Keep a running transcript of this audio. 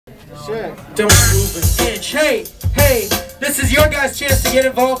Shit. Don't move an inch. Hey, hey, this is your guys' chance to get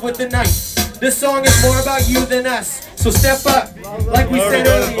involved with the night. This song is more about you than us. So step up. Like we said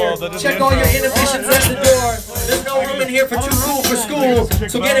earlier, check all your inhibitions at the door. There's no room in here for too cool for school.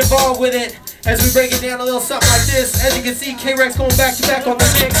 So get involved with it as we break it down a little something like this. As you can see, K-Rex going back to back on the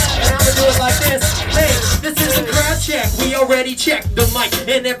mix. And I'm gonna do it like this. Hey, this is a crowd check. We already checked the mic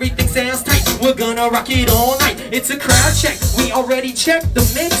and everything sounds tight. We're gonna rock it all night. It's a crowd check. We already checked the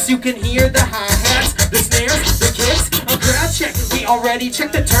mix. You can hear the hi-hats, the snares, the kicks. A crowd check. We already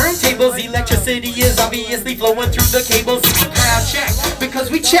checked the turntables. Electricity is obviously flowing through the cables. It's a crowd check because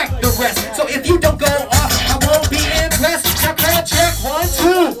we checked the rest. So if you don't go off, I won't be impressed. Now crowd check 1,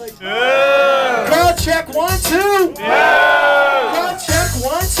 2. Yeah. Crowd check 1, 2. Yeah. Crowd check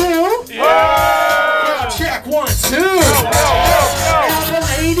 1, 2. Yeah. Crowd check 1, 2. Now the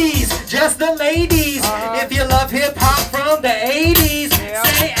ladies, just the ladies. If you love hip hop from the 80s,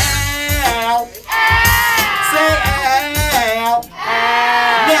 say ow. Say ow.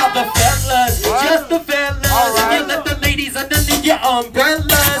 Now the fellas, just the fellas. If you let the ladies underneath your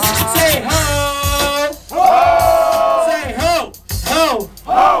umbrellas, say ho. Say ho. Ho.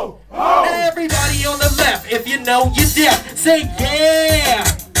 Ho. Now everybody on the left, if you know you're deaf, say yeah.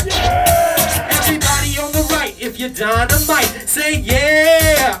 Everybody on the right, if you're dynamite, say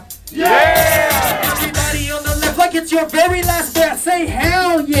yeah. Yeah. Everybody on the left, like it's your very last breath, say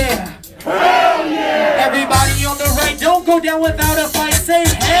hell yeah. Hell yeah. Everybody on the right, don't go down without a fight, say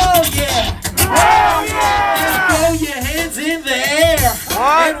hell yeah. Hell yeah. Just throw your hands in the air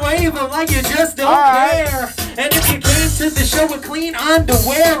and wave them like you just don't care. And if you came to the show with clean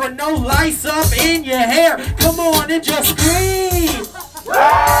underwear and no lice up in your hair, come on and just scream.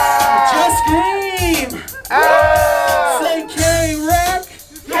 Just scream. Say K-Rec.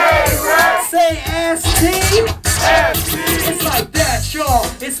 K-Rec. Say S-T. It's like that, y'all.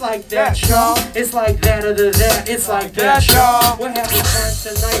 It's like that, y'all. It's like that or the that. It's like that, y'all. We're having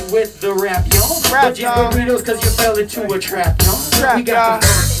fun tonight with the rap, y'all. Budgies Burritos, cause you fell into a trap, y'all. We got the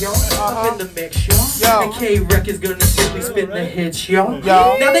funk, y'all. Up in the mix, y'all. And K-Rec is gonna simply spin the hits, y'all.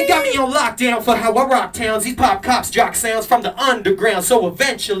 Now they got me on lockdown for how I rock towns. These pop cops jock sounds from the underground. So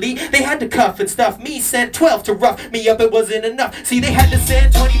eventually they had to cuff and stuff me. Sent 12 to rough me up, it wasn't enough. See, they had to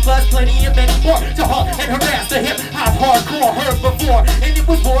send 20 plus, plenty and many more to halt and harass the hip hop hardcore heard before. And it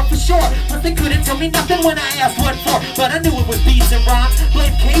was more for sure, but they couldn't tell me nothing when I asked what for. But I knew it was beats and rhymes.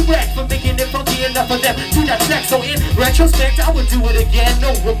 Blame K-Rec for making it funky enough for them to not check. So in retrospect, I would do it again,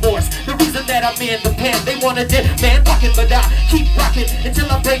 no remorse. The reason that I'm in the pen, they want a dead man rocking, but I keep rocking until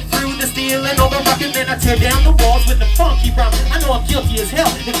I break through the steel and all the rocking. Then I tear down the walls with the funky rhyme. I know I'm guilty as hell,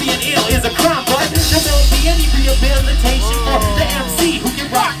 and being ill is a crime, but there won't be any rehabilitation for the MC who can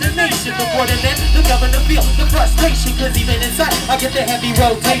rock the nation. The more than that, the governor feel the frustration, cause even inside I get the heavy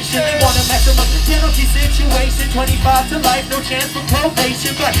rotation. They want a maximum penalty situation, 25 to life, no chance for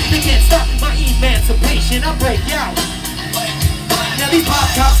probation, but they can't stop my emancipation. I break out. Now these pop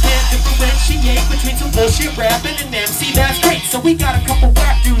cops can't differentiate between some bullshit rapping and MC, that's great. So we got a couple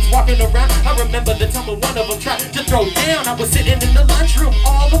whack dudes walking around. I remember the time when one of them tried to throw down. I was sitting in the lunchroom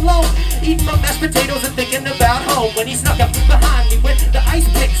all alone, eating my mashed potatoes and thinking about home, when he snuck up behind me with the ice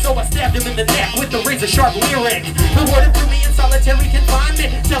pick. So I stabbed him in the neck with the razor sharp lyric. The warden threw me in solitary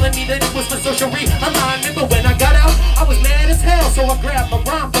confinement, telling me that it was for social realignment. But when I got out, I was mad as hell, so I grabbed my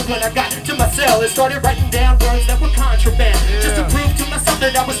rhyme book when I got to my cell and started writing down words that were contraband, just to prove to myself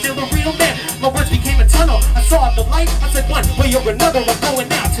that I was still a real man. My words became a tunnel, I saw the light. I said one way or another, I'm going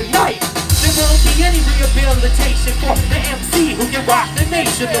out tonight. There won't be any rehabilitation for the MC who can rock the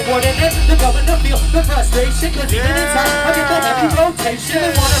nation. The warden and the governor feel the frustration, cause even in time I get the heavy rotation.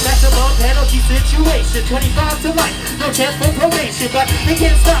 They want a maximum penalty situation, 25 to life, no chance for probation, but they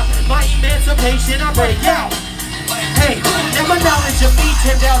can't stop my emancipation. I break out. Hey, now my knowledge of me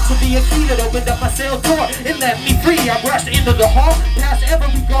turned out to be a key that opened up my cell door and let me free. I rushed into the hall, past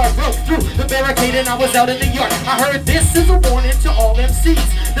every guard, broke through the barricade, and I was out in the yard. I heard this is a warning to all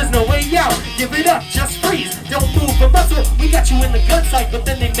MCs. There's no way out, give it up, just freeze. Don't move a muscle, we got you in the gun sight, but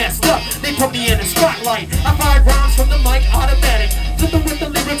then they messed up. They put me in a spotlight. I fired rhymes from the mic, automatic, flipping with the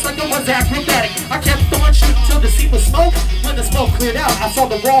lyrics like I was acrobatic. I kept on shooting till the scene was smoke. When the smoke cleared out, I saw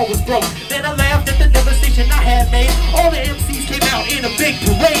the wall was broke. Then I laughed at the devastation I had made. All the MCs came out in a big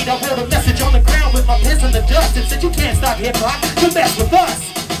parade. I wrote a message on the ground with my piss in the dust and said, you can't stop hip-hop, you mess with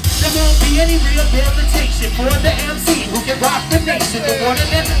us. There won't be any rehabilitation for the MC who can rock the nation. The warden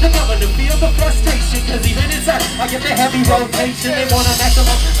and the governor feel the frustration, cause even inside I get the heavy rotation. They want a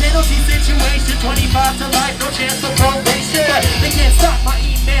maximum penalty situation, 25 to life, no chance for probation, but they can't stop my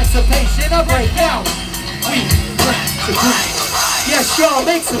emancipation. I break out. We Yes, y'all,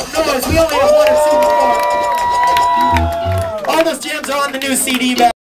 make some noise. We only have one or two more. All those jams are on the new CD, man.